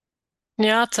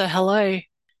Nyata, hello.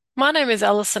 My name is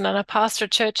Alison and I pastor a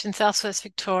church in southwest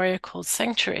Victoria called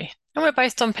Sanctuary, and we're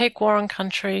based on Peak Warren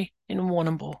country in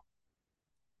Warrnambool.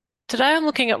 Today I'm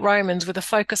looking at Romans with a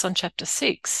focus on chapter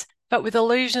 6, but with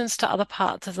allusions to other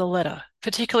parts of the letter,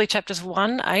 particularly chapters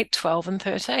 1, 8, 12, and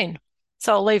 13.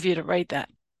 So I'll leave you to read that.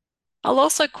 I'll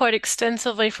also quote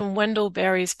extensively from Wendell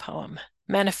Berry's poem,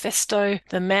 Manifesto,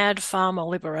 the Mad Farmer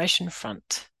Liberation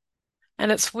Front.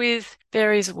 And it's with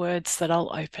Berry's words that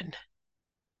I'll open.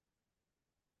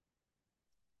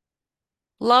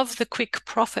 Love the quick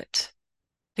profit,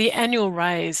 the annual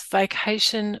raise,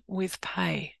 vacation with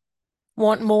pay.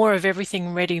 Want more of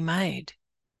everything ready-made.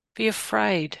 Be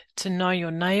afraid to know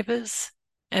your neighbours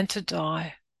and to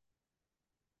die.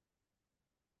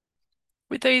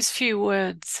 With these few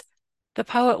words, the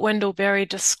poet Wendell Berry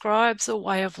describes a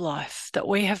way of life that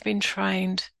we have been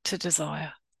trained to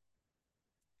desire.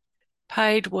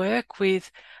 Paid work with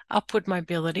upward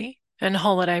mobility and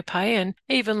holiday pay and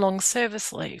even long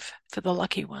service leave for the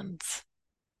lucky ones.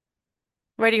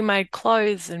 Ready-made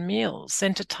clothes and meals,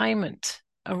 entertainment,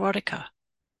 erotica.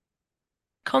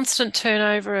 Constant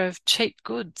turnover of cheap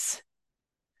goods.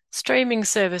 Streaming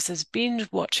services, binge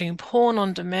watching, porn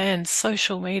on demand,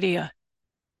 social media.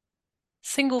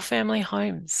 Single-family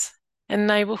homes and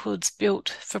neighbourhoods built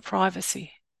for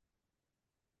privacy.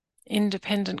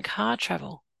 Independent car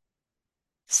travel.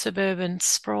 Suburban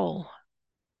sprawl.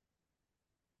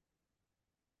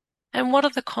 And what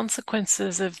are the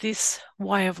consequences of this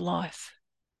way of life?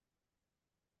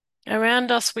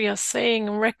 Around us, we are seeing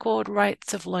record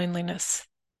rates of loneliness.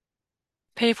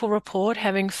 People report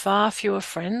having far fewer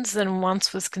friends than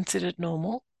once was considered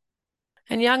normal,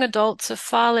 and young adults are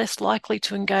far less likely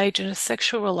to engage in a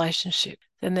sexual relationship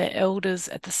than their elders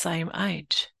at the same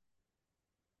age.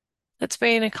 It's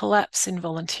been a collapse in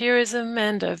volunteerism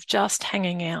and of just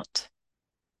hanging out.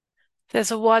 There's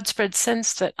a widespread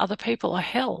sense that other people are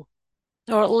hell,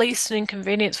 or at least an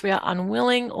inconvenience we are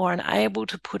unwilling or unable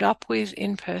to put up with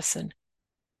in person.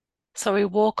 So we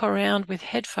walk around with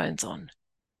headphones on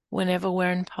whenever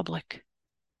we're in public.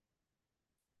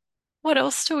 What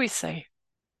else do we see?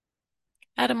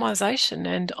 Atomization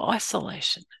and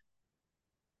isolation.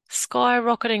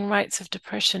 Skyrocketing rates of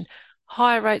depression,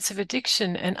 high rates of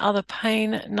addiction and other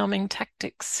pain-numbing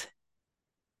tactics.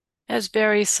 As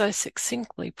Berry so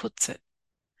succinctly puts it,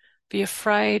 be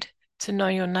afraid to know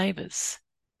your neighbours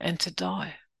and to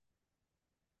die.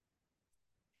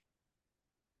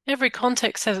 Every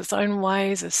context has its own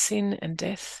ways of sin and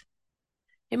death.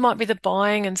 It might be the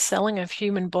buying and selling of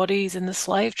human bodies in the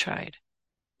slave trade,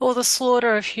 or the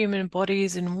slaughter of human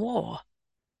bodies in war,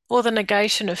 or the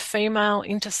negation of female,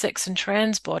 intersex and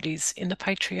trans bodies in the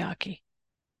patriarchy.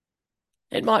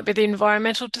 It might be the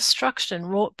environmental destruction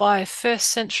wrought by 1st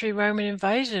century Roman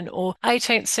invasion or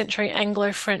 18th century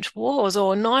Anglo-French wars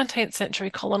or 19th century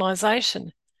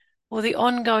colonisation, or the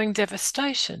ongoing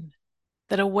devastation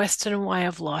that a Western way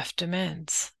of life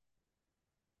demands.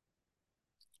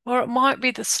 Or it might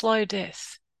be the slow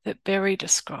death that Berry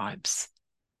describes,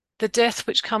 the death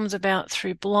which comes about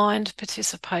through blind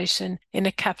participation in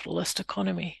a capitalist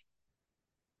economy.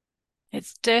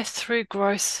 It's death through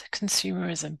gross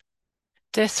consumerism,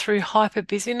 death through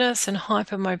hyper-busyness and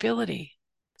hyper-mobility,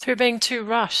 through being too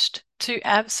rushed, too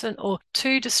absent or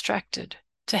too distracted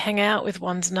to hang out with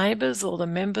one's neighbours or the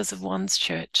members of one's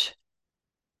church.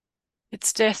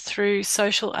 It's death through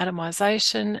social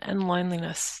atomization and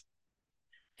loneliness,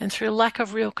 and through lack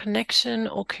of real connection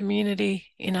or community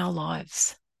in our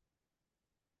lives.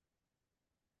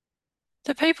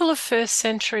 The people of 1st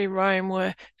century Rome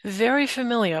were very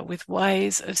familiar with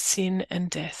ways of sin and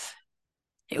death.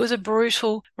 It was a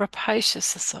brutal, rapacious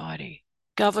society,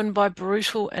 governed by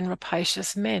brutal and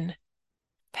rapacious men.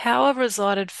 Power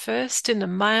resided first in the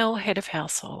male head of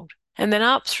household, and then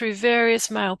up through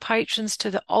various male patrons to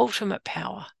the ultimate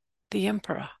power, the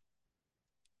emperor.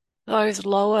 Those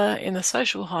lower in the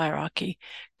social hierarchy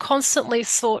constantly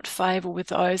sought favour with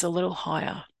those a little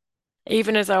higher,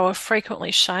 even as they were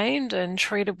frequently shamed and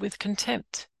treated with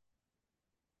contempt.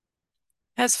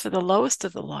 As for the lowest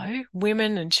of the low,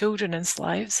 women and children and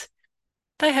slaves,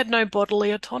 they had no bodily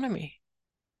autonomy.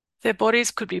 Their bodies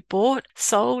could be bought,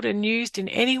 sold, and used in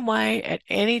any way at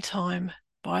any time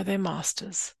by their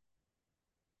masters.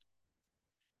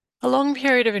 A long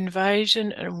period of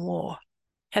invasion and war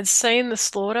had seen the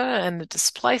slaughter and the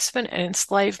displacement and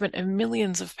enslavement of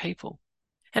millions of people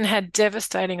and had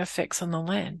devastating effects on the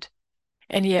land.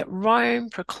 And yet Rome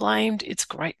proclaimed its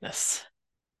greatness.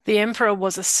 The emperor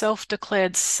was a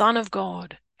self-declared son of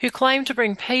God who claimed to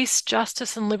bring peace,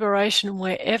 justice, and liberation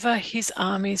wherever his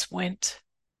armies went.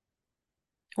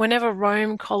 Whenever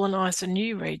Rome colonized a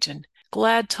new region,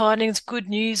 Glad tidings, good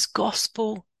news,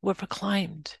 gospel were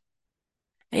proclaimed.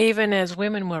 Even as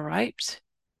women were raped,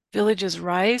 villages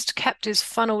razed, captives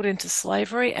funneled into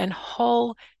slavery, and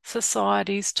whole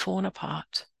societies torn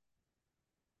apart.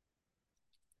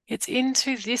 It's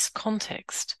into this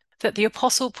context that the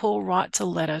Apostle Paul writes a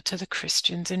letter to the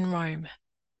Christians in Rome.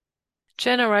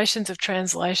 Generations of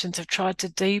translations have tried to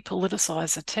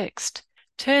depoliticize the text,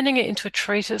 turning it into a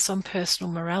treatise on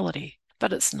personal morality,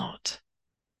 but it's not.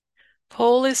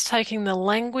 Paul is taking the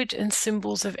language and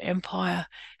symbols of empire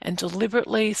and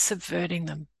deliberately subverting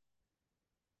them.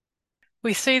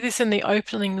 We see this in the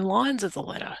opening lines of the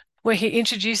letter, where he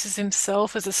introduces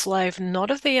himself as a slave not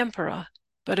of the emperor,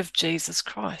 but of Jesus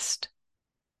Christ.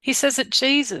 He says that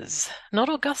Jesus, not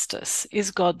Augustus,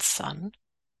 is God's son.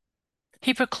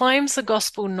 He proclaims the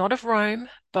gospel not of Rome,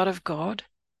 but of God,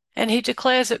 and he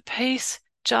declares that peace,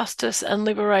 justice, and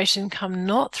liberation come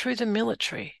not through the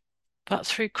military, but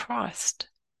through Christ.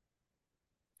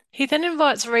 He then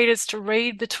invites readers to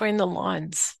read between the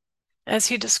lines as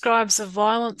he describes the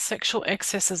violent sexual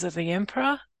excesses of the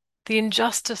emperor, the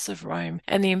injustice of Rome,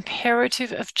 and the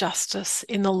imperative of justice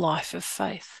in the life of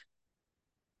faith.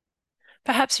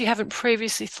 Perhaps you haven't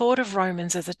previously thought of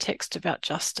Romans as a text about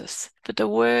justice, but the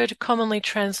word commonly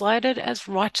translated as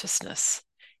righteousness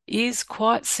is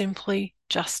quite simply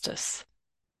justice,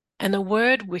 and the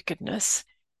word wickedness,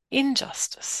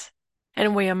 injustice,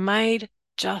 and we are made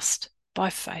just by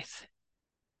faith.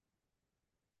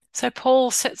 So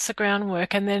Paul sets the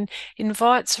groundwork and then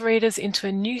invites readers into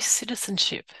a new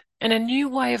citizenship and a new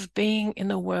way of being in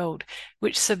the world,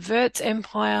 which subverts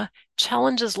empire,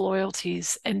 challenges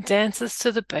loyalties, and dances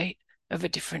to the beat of a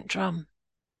different drum.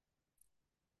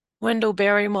 Wendell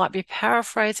Berry might be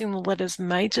paraphrasing the letter's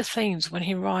major themes when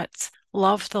he writes,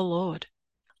 "Love the Lord,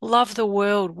 love the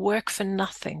world, work for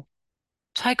nothing,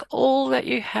 take all that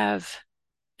you have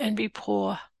and be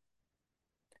poor.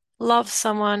 Love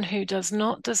someone who does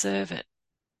not deserve it,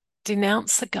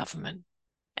 denounce the government,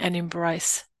 and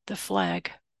embrace the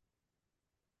flag."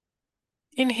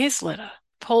 In his letter,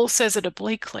 Paul says it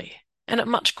obliquely and at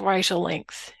much greater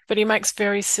length, but he makes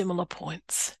very similar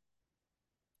points.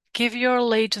 Give your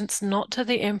allegiance not to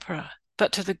the emperor,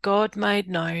 but to the God made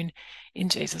known in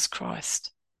Jesus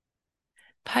Christ.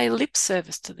 Pay lip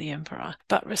service to the emperor,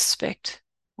 but respect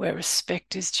where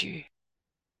respect is due.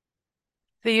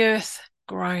 The earth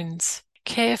groans.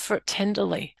 Care for it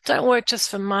tenderly. Don't work just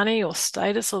for money or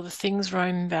status or the things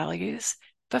Rome values,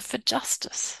 but for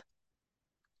justice.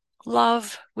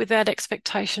 Love without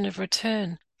expectation of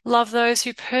return. Love those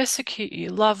who persecute you.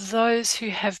 Love those who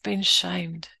have been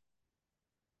shamed.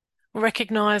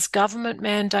 Recognize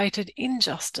government-mandated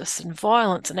injustice and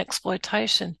violence and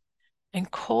exploitation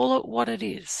and call it what it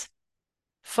is.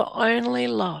 For only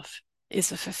love is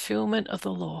the fulfillment of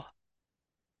the law.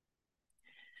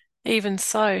 Even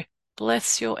so,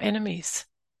 bless your enemies,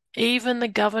 even the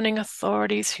governing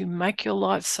authorities who make your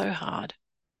lives so hard.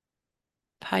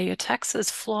 Pay your taxes,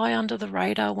 fly under the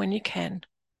radar when you can,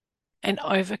 and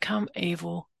overcome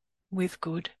evil with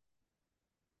good.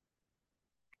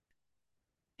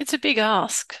 It's a big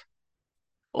ask.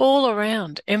 All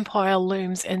around, empire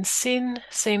looms and sin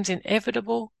seems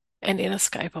inevitable and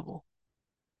inescapable.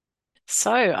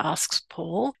 So, asks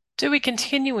Paul, do we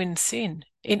continue in sin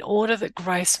in order that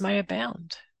grace may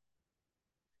abound?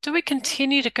 Do we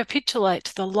continue to capitulate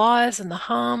to the lies and the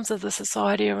harms of the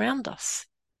society around us?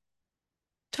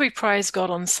 Do we praise God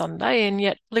on Sunday and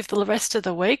yet live the rest of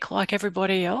the week like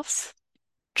everybody else,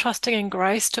 trusting in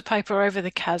grace to paper over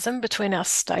the chasm between our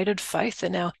stated faith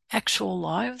and our actual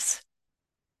lives?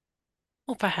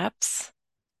 Or perhaps,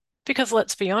 because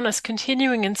let's be honest,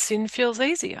 continuing in sin feels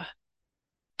easier.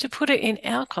 To put it in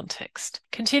our context,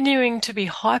 continuing to be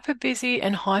hyper busy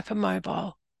and hyper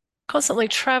mobile, constantly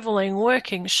traveling,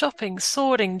 working, shopping,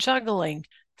 sorting, juggling,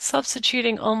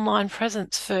 substituting online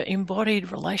presence for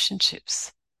embodied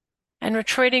relationships, and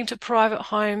retreating to private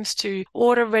homes to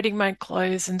order ready-made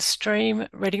clothes and stream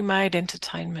ready-made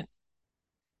entertainment.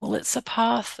 Well, it's a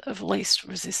path of least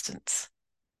resistance.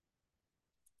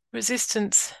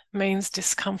 Resistance means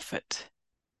discomfort.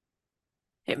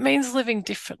 It means living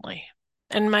differently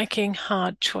and making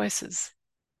hard choices.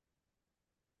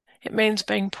 It means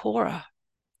being poorer,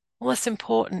 less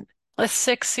important, less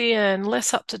sexy, and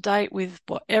less up to date with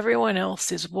what everyone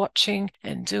else is watching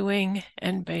and doing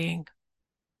and being.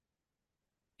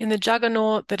 In the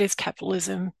juggernaut that is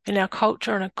capitalism, in our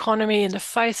culture and economy, in the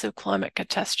face of climate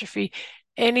catastrophe,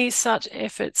 any such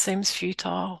effort seems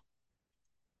futile.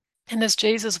 And as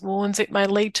Jesus warns, it may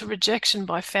lead to rejection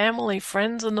by family,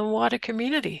 friends, and the wider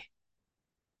community.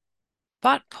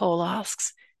 But, Paul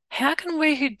asks, how can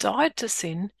we who died to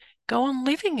sin go on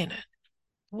living in it?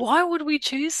 Why would we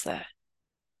choose that?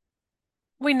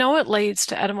 We know it leads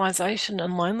to atomization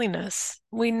and loneliness.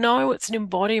 We know it's an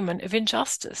embodiment of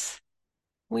injustice.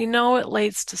 We know it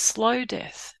leads to slow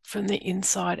death from the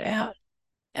inside out.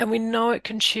 And we know it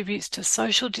contributes to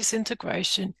social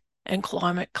disintegration and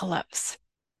climate collapse.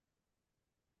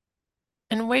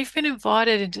 And we've been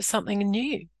invited into something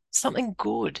new, something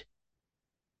good.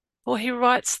 For he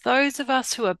writes, those of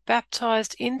us who are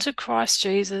baptized into Christ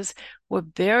Jesus were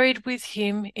buried with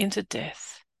him into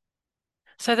death,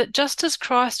 so that just as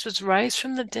Christ was raised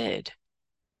from the dead,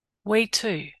 we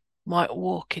too might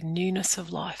walk in newness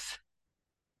of life.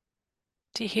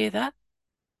 Do you hear that?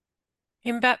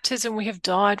 In baptism, we have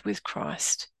died with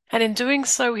Christ, and in doing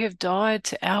so, we have died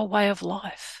to our way of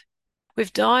life.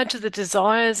 We've died to the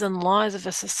desires and lies of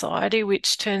a society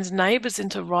which turns neighbours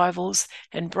into rivals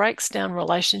and breaks down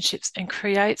relationships and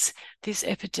creates this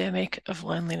epidemic of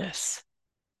loneliness.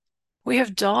 We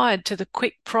have died to the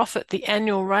quick profit, the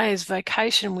annual raise,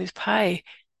 vacation with pay,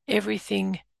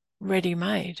 everything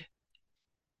ready-made.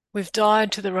 We've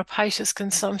died to the rapacious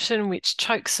consumption which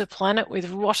chokes the planet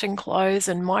with rotting clothes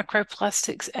and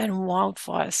microplastics and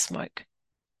wildfire smoke.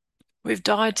 We've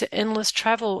died to endless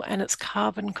travel and its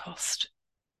carbon cost.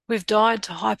 We've died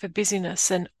to hyper-busyness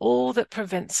and all that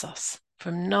prevents us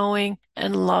from knowing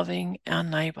and loving our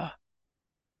neighbour.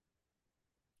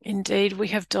 Indeed, we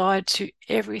have died to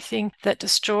everything that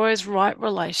destroys right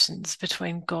relations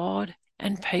between God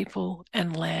and people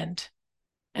and land.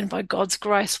 And by God's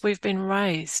grace, we've been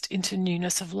raised into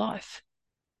newness of life.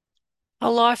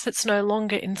 A life that's no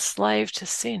longer enslaved to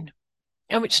sin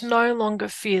and which no longer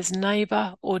fears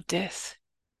neighbour or death.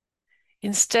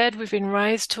 Instead, we've been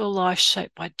raised to a life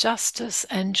shaped by justice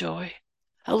and joy,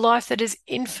 a life that is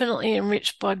infinitely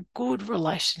enriched by good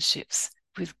relationships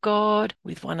with God,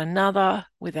 with one another,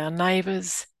 with our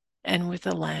neighbours, and with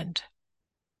the land.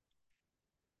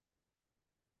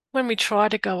 When we try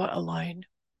to go it alone,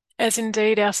 as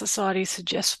indeed our society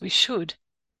suggests we should,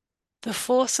 the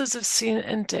forces of sin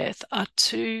and death are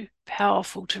too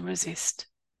powerful to resist.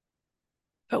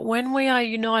 But when we are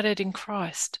united in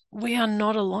Christ, we are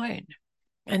not alone,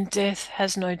 and death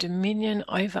has no dominion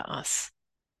over us.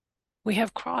 We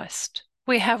have Christ,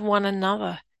 we have one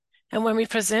another, and when we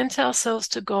present ourselves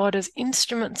to God as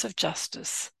instruments of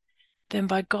justice, then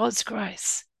by God's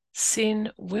grace,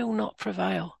 sin will not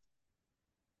prevail.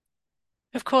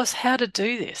 Of course, how to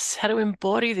do this, how to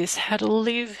embody this, how to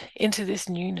live into this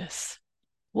newness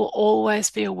will always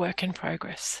be a work in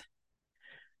progress.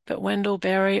 But Wendell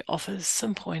Berry offers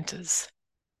some pointers.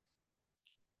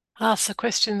 Ask the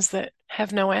questions that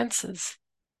have no answers.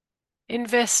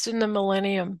 Invest in the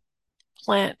millennium.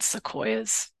 Plant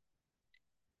sequoias.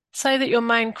 Say that your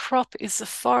main crop is the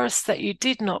forest that you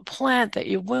did not plant, that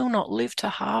you will not live to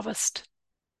harvest.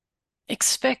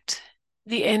 Expect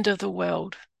the end of the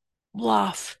world.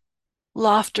 Laugh.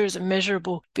 Laughter is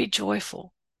immeasurable. Be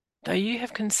joyful, though you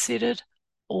have considered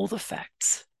all the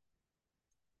facts.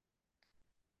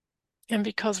 And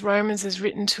because Romans is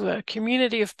written to a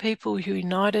community of people who are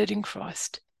united in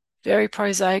Christ, very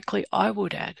prosaically, I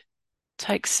would add,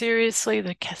 take seriously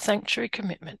the sanctuary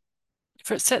commitment,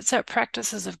 for it sets out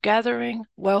practices of gathering,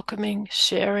 welcoming,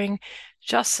 sharing,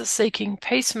 justice-seeking,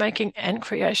 peacemaking, and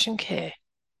creation care.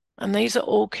 And these are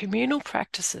all communal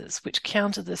practices which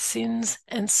counter the sins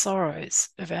and sorrows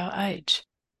of our age.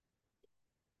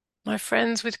 My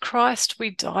friends, with Christ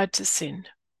we died to sin,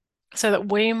 so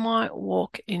that we might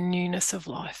walk in newness of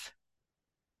life.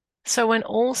 So when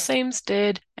all seems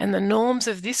dead and the norms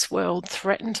of this world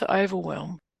threaten to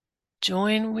overwhelm,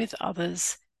 join with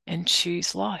others and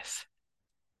choose life.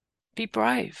 Be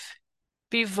brave,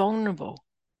 be vulnerable,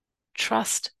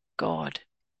 trust God.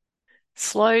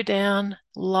 Slow down,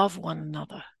 love one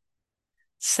another.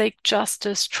 Seek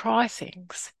justice, try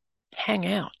things, hang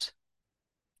out.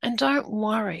 And don't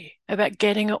worry about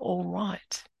getting it all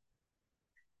right.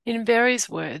 In Berry's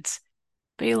words,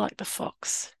 be like the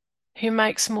fox, who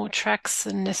makes more tracks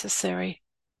than necessary,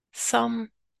 some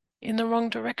in the wrong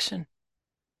direction.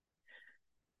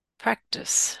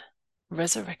 Practice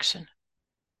resurrection.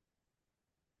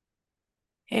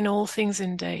 In all things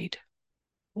indeed,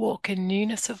 walk in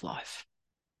newness of life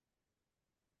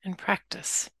and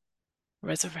practice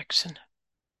resurrection.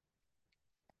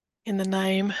 In the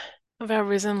name of our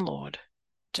risen Lord,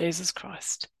 Jesus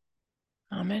Christ.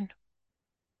 Amen.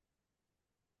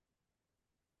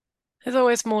 There's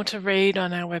always more to read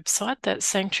on our website,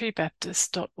 that's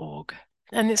sanctuarybaptist.org.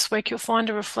 And this week you'll find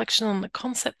a reflection on the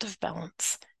concept of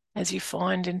balance, as you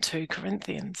find in 2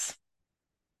 Corinthians.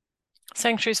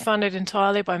 Sanctuary is funded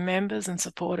entirely by members and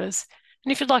supporters,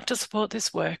 and if you'd like to support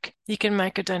this work, you can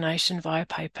make a donation via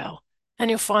PayPal, And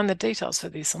you'll find the details for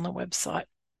this on the website.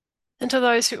 And to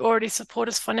those who already support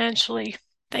us financially,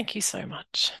 thank you so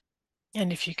much.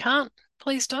 And if you can't,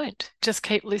 please don't. Just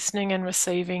keep listening and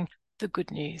receiving the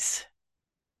good news.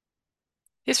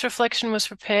 This reflection was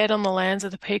prepared on the lands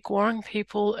of the Peak-Warring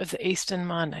people of the Eastern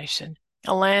Maar Nation,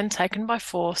 a land taken by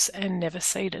force and never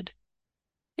ceded.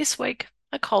 This week,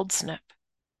 a cold snap,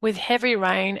 with heavy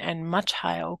rain and much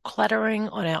hail clattering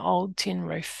on our old tin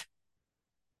roof.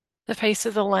 The peace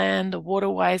of the land, the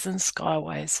waterways and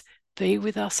skyways be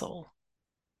with us all.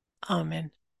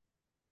 Amen.